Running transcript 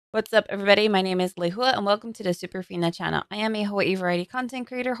What's up, everybody? My name is Lehua, and welcome to the Superfina channel. I am a Hawaii variety content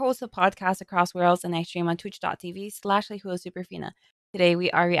creator, host of podcasts across worlds, and I stream on twitch.tv/Lehua Superfina. Today,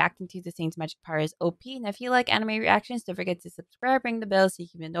 we are reacting to the Saint's Magic Powers OP, and if you like anime reactions, don't forget to subscribe, ring the bell so you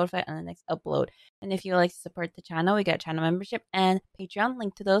can be notified on the next upload. And if you would like to support the channel, we got channel membership and Patreon.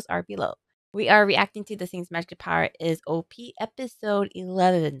 Link to those are below. We are reacting to the Saint's Magic Power is OP episode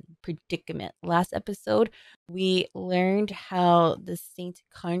 11, Predicament. Last episode, we learned how the Saint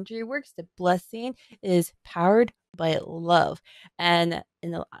Conjury works. The blessing is powered by love. And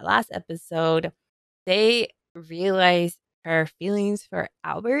in the last episode, they realized her feelings for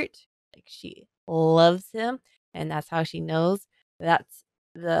Albert. Like she loves him. And that's how she knows that's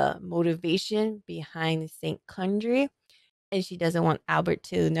the motivation behind Saint Conjury. And she doesn't want Albert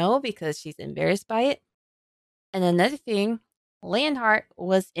to know because she's embarrassed by it. And another thing, Leonhardt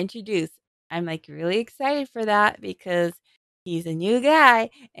was introduced. I'm like really excited for that because he's a new guy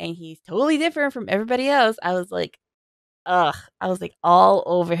and he's totally different from everybody else. I was like, ugh, I was like all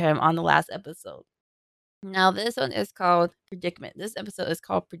over him on the last episode. Now, this one is called Predicament. This episode is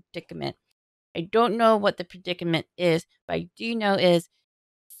called Predicament. I don't know what the predicament is, but I do know is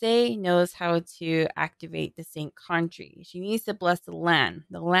Say knows how to activate the Saint Conjury. She needs to bless the land.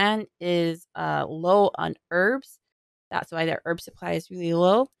 The land is low on herbs. That's why their herb supply is really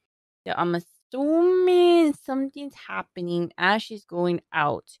low. So I'm assuming something's happening as she's going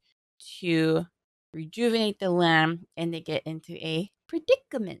out to rejuvenate the land and they get into a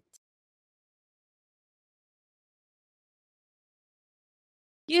predicament.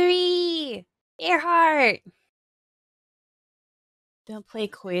 Yuri! Earhart! Don't play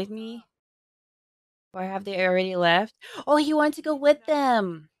coy with me. Or have they already left? Oh, he wanted to go with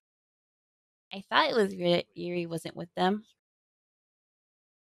them. I thought it was weird that Yuri wasn't with them.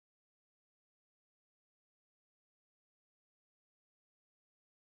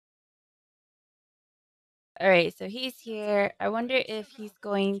 All right, so he's here. I wonder if he's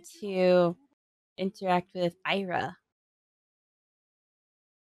going to interact with Ira.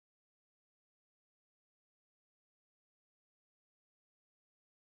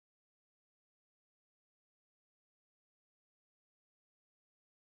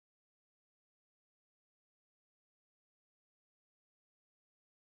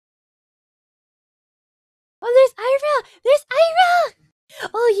 Oh, there's Ira! There's Ira!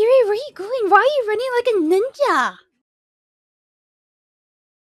 Oh, Yuri, where are you going? Why are you running like a ninja?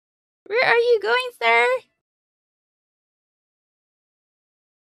 Where are you going, sir?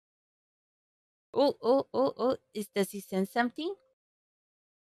 Oh. Does he sense something?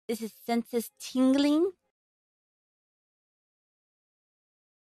 Is his senses tingling?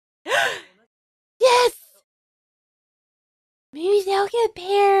 Yes! Maybe they'll get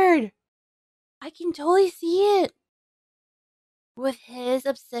paired. I can totally see it. With his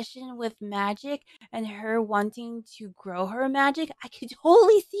obsession with magic and her wanting to grow her magic, I could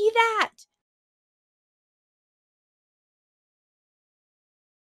totally see that.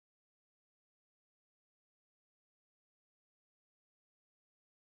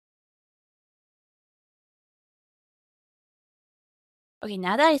 Okay,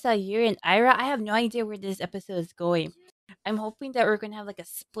 now that I saw Yuri and Ira, I have no idea where this episode is going. I'm hoping that we're gonna have like a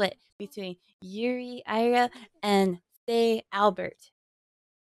split between Yuri, Ira, and say Albert.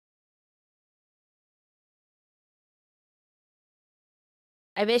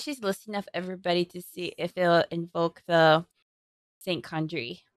 I bet she's listing off everybody to see if it'll invoke the Saint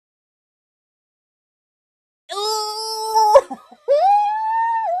Conjury. Ooh!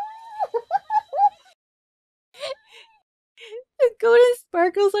 The golden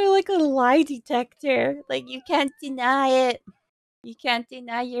sparkles are like a lie detector. Like you can't deny it. You can't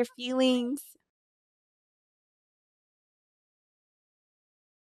deny your feelings.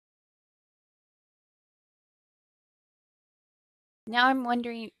 Now I'm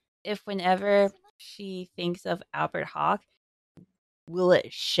wondering if whenever she thinks of Albert Hawk, will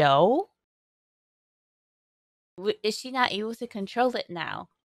it show? Is she not able to control it now?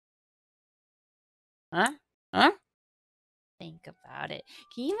 Huh? Huh? Think about it.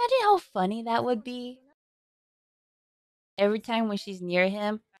 Can you imagine how funny that would be? Every time when she's near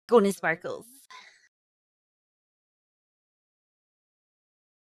him, golden sparkles.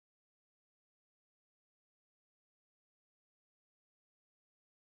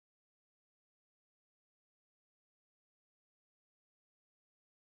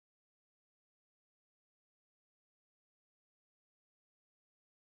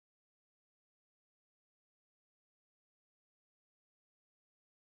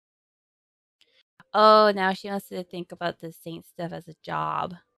 Oh, now she wants to think about the saint stuff as a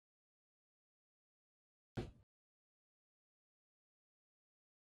job.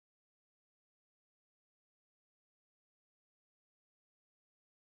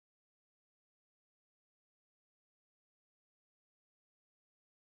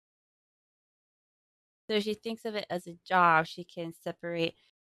 So she thinks of it as a job. She can separate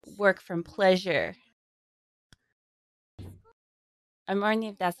work from pleasure. I'm wondering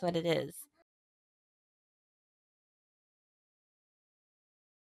if that's what it is.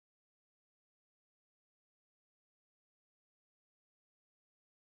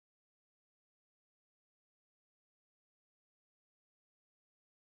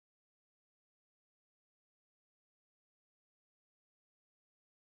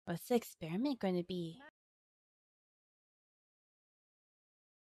 What's the experiment going to be?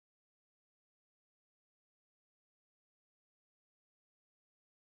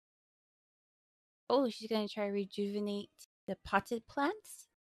 Oh, she's going to try to rejuvenate the potted plants?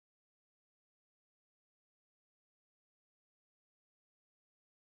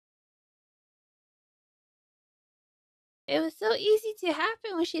 It was so easy to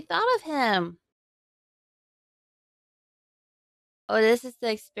happen when she thought of him. Oh, this is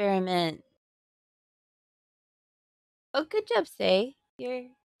the experiment. Oh, good job, Say. You're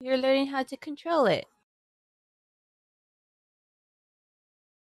learning how to control it.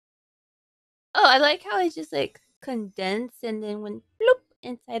 Oh, I like how it's just like condensed and then went bloop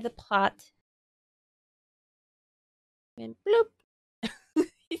inside the pot. Went bloop.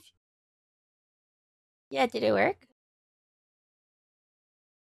 Yeah, did it work?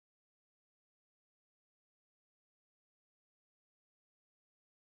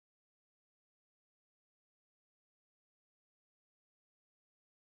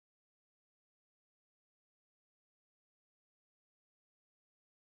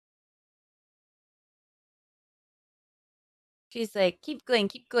 She's like, keep going,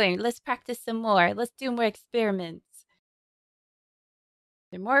 keep going. Let's practice some more. Let's do more experiments.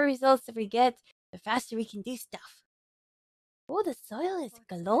 The more results that we get, the faster we can do stuff. Oh, the soil is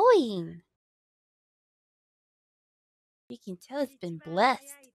glowing. You can tell it's been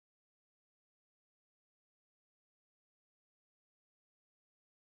blessed.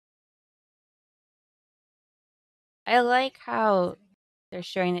 I like how they're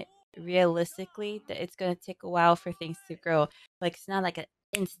showing it realistically that it's going to take a while for things to grow. Like, it's not like an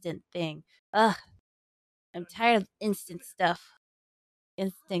instant thing. Ugh, I'm tired of instant stuff.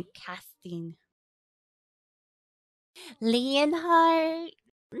 Instant casting. Leonhardt.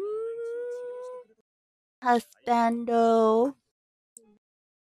 Husbando.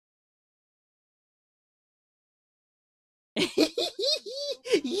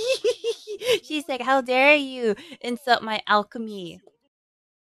 She's like, how dare you insult my alchemy?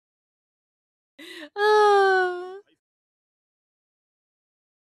 Oh,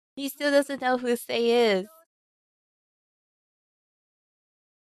 he still doesn't know who Say is.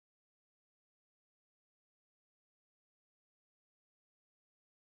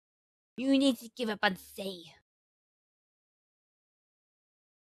 You need to give up on Say.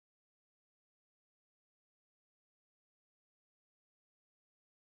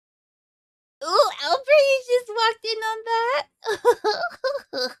 Ooh, Albert, you just walked in on that.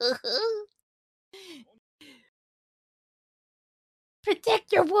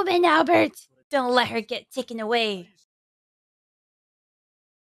 Protect your woman, Albert. Don't let her get taken away.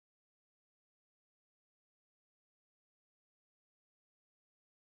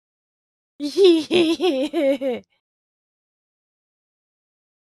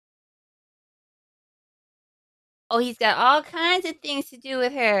 Oh, he's got all kinds of things to do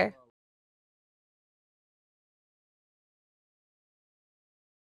with her.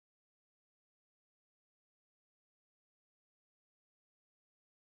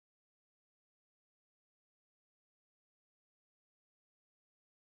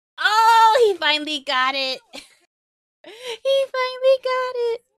 Oh, he finally got it. He finally got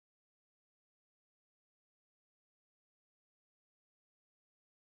it.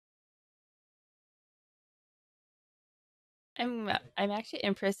 I'm actually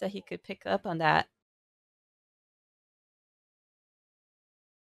impressed that he could pick up on that.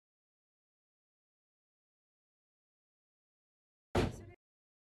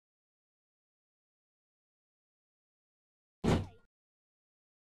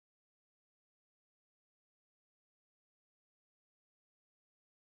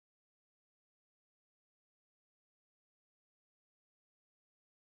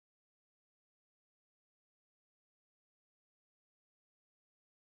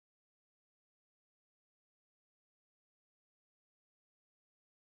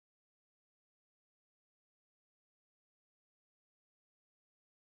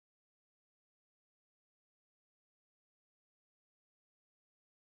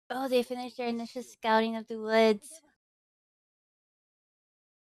 Oh, they finished their initial scouting of the woods.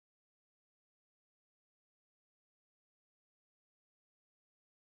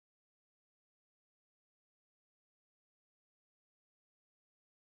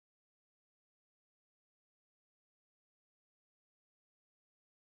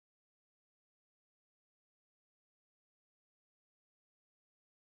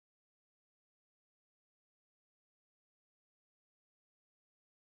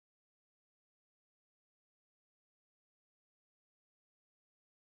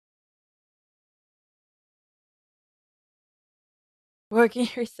 Working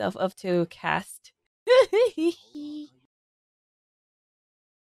herself up to cast.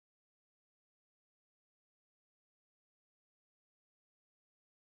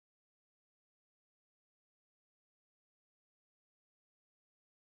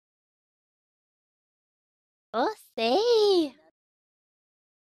 Oh, say.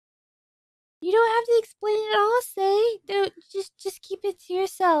 You don't have to explain it all, say. Don't just keep it to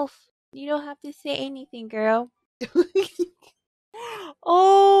yourself. You don't have to say anything, girl.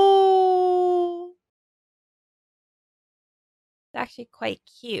 Oh, it's actually quite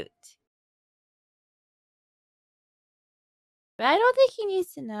cute. But I don't think he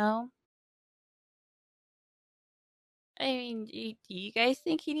needs to know. I mean, do you guys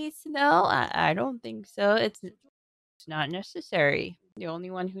think he needs to know? I don't think so. It's not necessary. The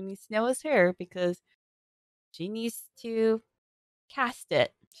only one who needs to know is her because she needs to cast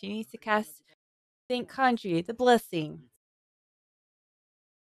it. She needs to cast Saint Conjury, the blessing.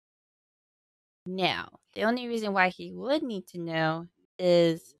 Now, the only reason why he would need to know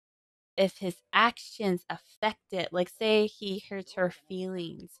is if his actions affect it. Like, say he hurts her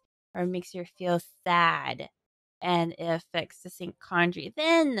feelings or makes her feel sad and it affects the St. Conjury,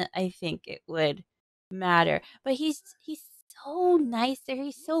 then I think it would matter. But he's so nice there.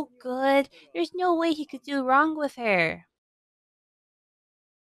 He's so good. There's no way he could do wrong with her.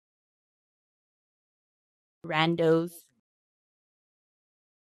 Randos.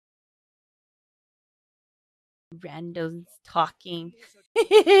 Randos talking.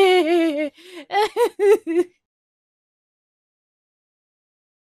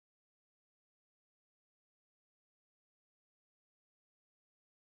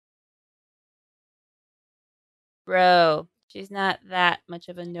 Bro, she's not that much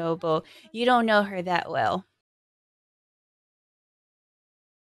of a noble. You don't know her that well.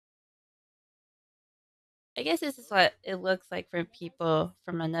 I guess this is what it looks like from people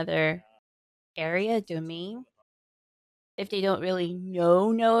from another area, domain. If they don't really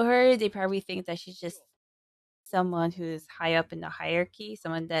know her, they probably think that she's just someone who's high up in the hierarchy,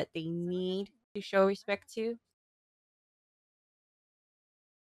 someone that they need to show respect to.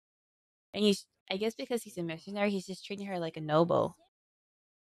 And he's, I guess, because he's a missionary, he's just treating her like a noble.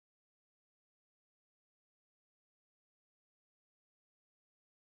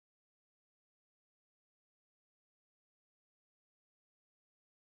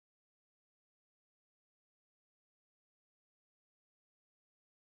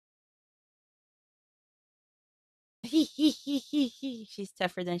 She's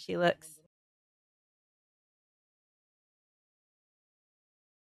tougher than she looks.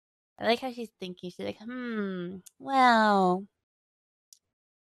 I like how she's thinking. She's like, well,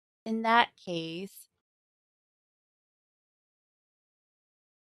 in that case,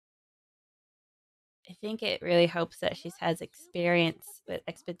 I think it really helps that she has experience with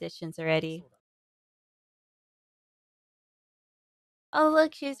expeditions already. Oh,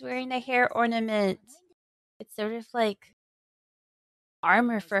 look, she's wearing a hair ornament. It's sort of like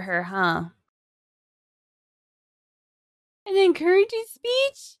armor for her, huh? An encouraging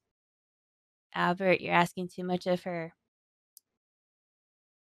speech? Albert, you're asking too much of her.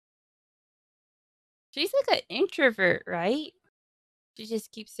 She's like an introvert, right? She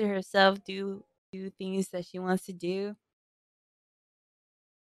just keeps to herself, do things that she wants to do.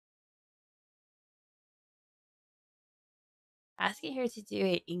 Asking her to do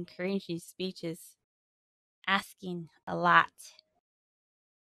an encouraging speech is asking a lot.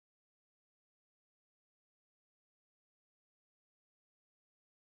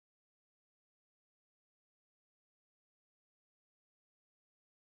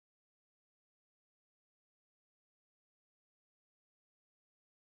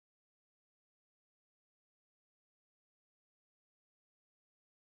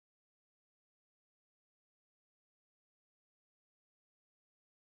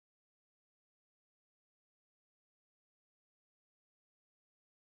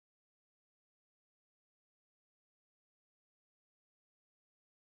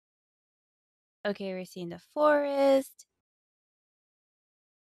 Okay, we're seeing the forest.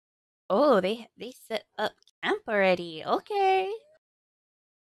 Oh, they set up camp already. Okay.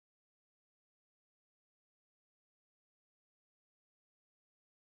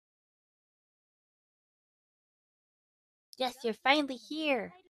 Yes, you're finally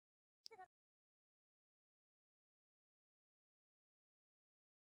here.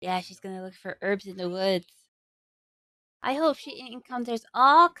 Yeah, she's gonna look for herbs in the woods. I hope she encounters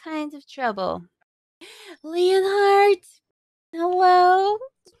all kinds of trouble. Leonhardt! Hello?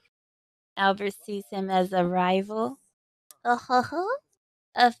 Albert sees him as a rival. Uh-huh.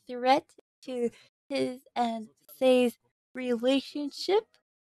 A threat to his and says, relationship.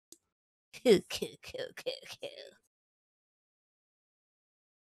 Coo, coo, coo, coo, coo.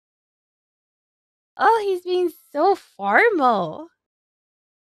 Oh, he's being so formal.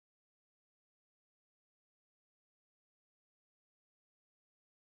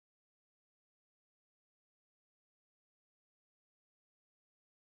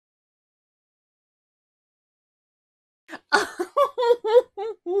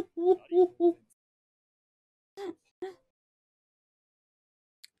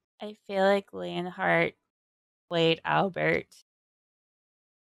 I feel like Leonhardt played Albert.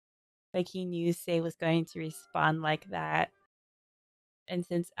 Like he knew Say was going to respond like that. And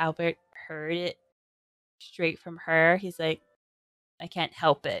since Albert heard it straight from her, he's like, I can't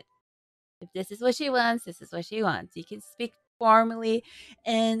help it. If this is what she wants, this is what she wants. You can speak formally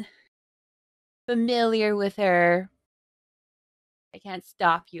and familiar with her. I can't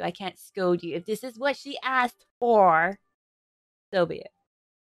stop you. I can't scold you. If this is what she asked for, so be it.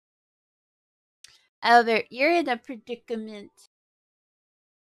 Albert, you're in a predicament.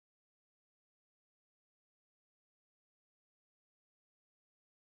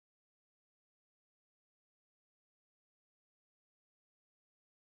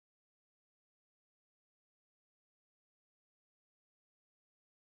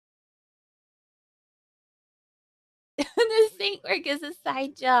 This Saint work is a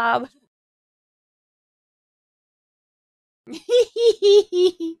side job.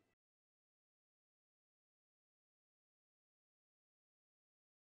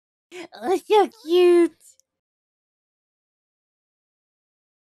 Oh, so cute.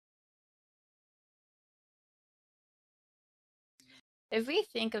 If we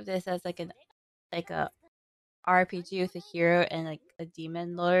think of this as like a RPG with a hero and like a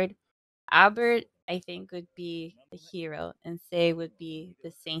demon lord, Albert I think would be the hero and Say would be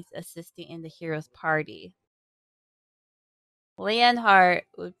the saints assisting in the hero's party. Leonhardt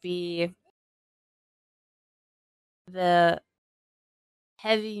would be the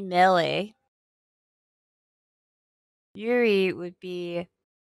heavy melee. Yuri would be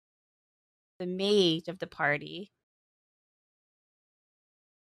the mage of the party.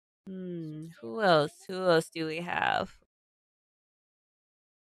 Who else? Who else do we have?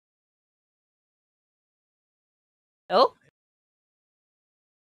 Oh,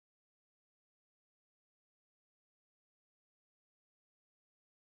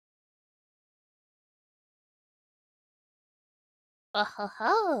 oh ho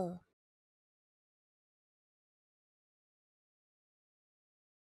ho.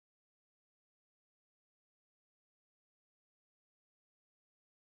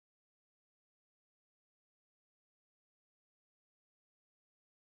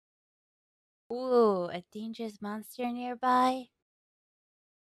 Ooh, a dangerous monster nearby.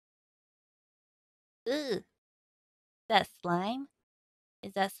 Ooh, that slime?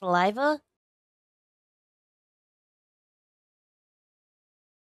 Is that saliva?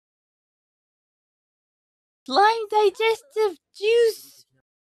 Slime digestive juice.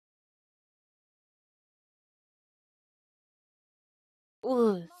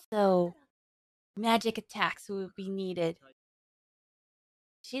 Ooh, so magic attacks will be needed.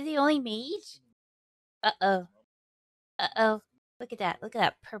 She's the only mage? Uh oh. Uh oh. Look at that. Look at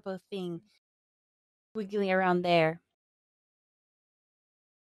that purple thing wiggling around there.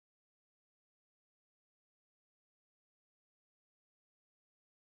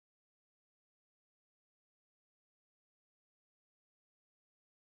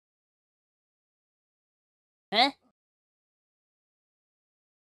 Huh?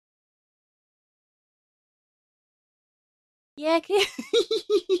 Yeah,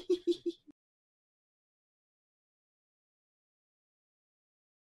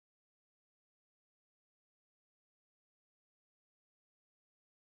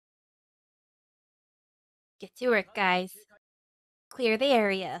 get to work, guys. Clear the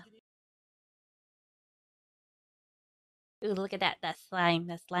area. Ooh, look at that. That slime.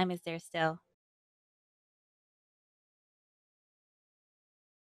 That slime is there still.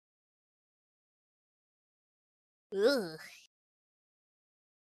 Ugh.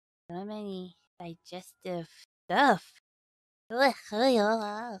 So many digestive stuff. Ugh,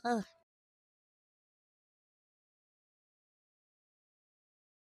 ugh, ugh.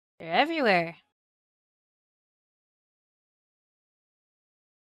 They're everywhere.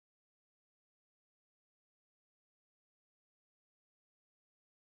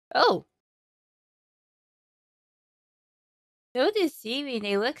 Oh, so deceiving.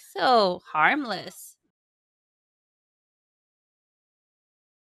 They look so harmless.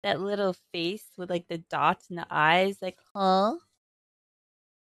 That little face with like the dots in the eyes, like, huh?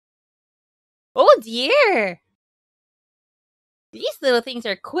 Oh dear. These little things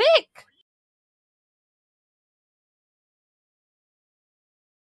are quick.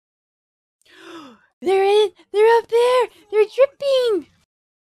 They're up there. They're dripping.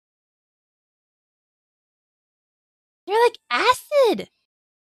 They're like acid.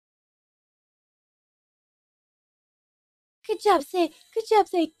 Good job, Say. Good job,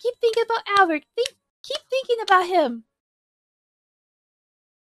 Say. Keep thinking about Albert. Keep thinking about him.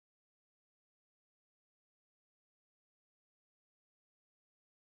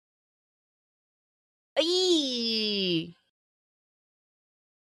 Eee.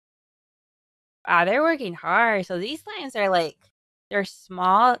 Wow, they're working hard. So these lions are like, they're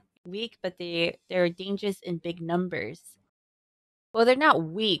small, weak, but they're dangerous in big numbers. Well, they're not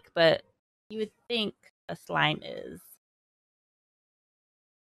weak, but you would think a slime is.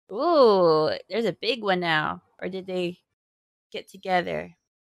 Ooh, there's a big one now. Or did they get together?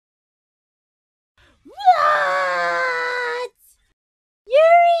 What?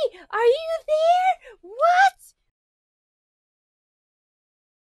 Yuri, are you there? What?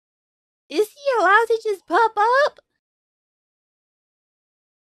 Is he allowed to just pop up?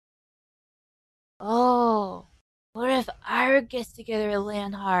 Oh, what if Ira gets together with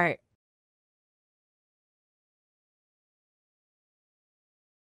Leonhardt?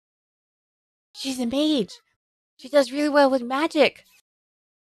 She's a mage. She does really well with magic.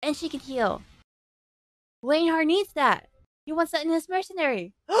 And she can heal. Leonhardt needs that. He wants that in his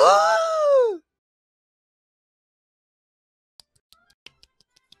mercenary. Oh,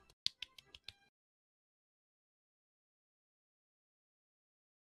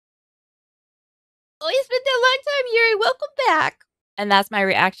 it's been a long time, Yuri. Welcome back. And that's my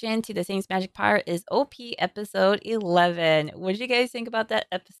reaction to the Saint's Magic Power is OP episode 11. What did you guys think about that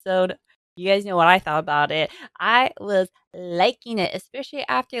episode? You guys know what I thought about it. I was liking it, especially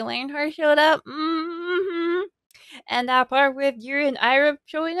after Leonhardt showed up. And that part with Yuri and Ira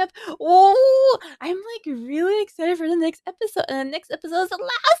showing up. Oh, I'm like really excited for the next episode. And the next episode is the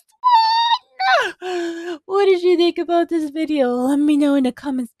last one. What did you think about this video? Let me know in the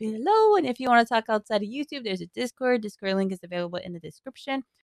comments below. And if you want to talk outside of YouTube, there's a Discord. Discord link is available in the description.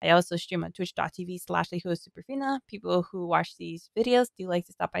 I also stream on twitch.tv/LehuSuperfina. People who watch these videos do like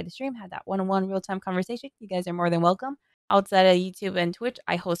to stop by the stream, have that one-on-one real-time conversation. You guys are more than welcome. Outside of YouTube and Twitch,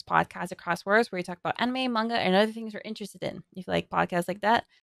 I host podcasts across worlds where we talk about anime, manga, and other things we're interested in. If you like podcasts like that,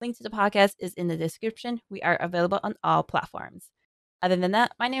 link to the podcast is in the description. We are available on all platforms. Other than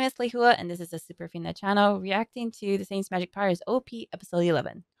that, my name is Lehua, and this is the Superfina channel reacting to the Saint's Magic Powers OP episode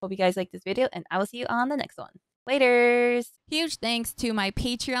 11. Hope you guys like this video, and I will see you on the next one. Laters! Huge thanks to my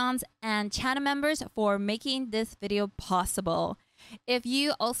Patreons and channel members for making this video possible. If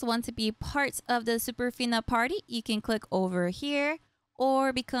you also want to be part of the Superfina party, you can click over here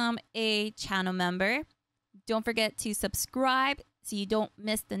or become a channel member. Don't forget to subscribe so you don't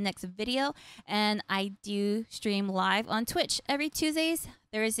miss the next video. And I do stream live on Twitch every Tuesdays,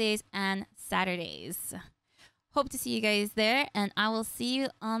 Thursdays, and Saturdays. Hope to see you guys there, and I will see you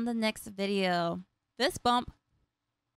on the next video. Fist bump.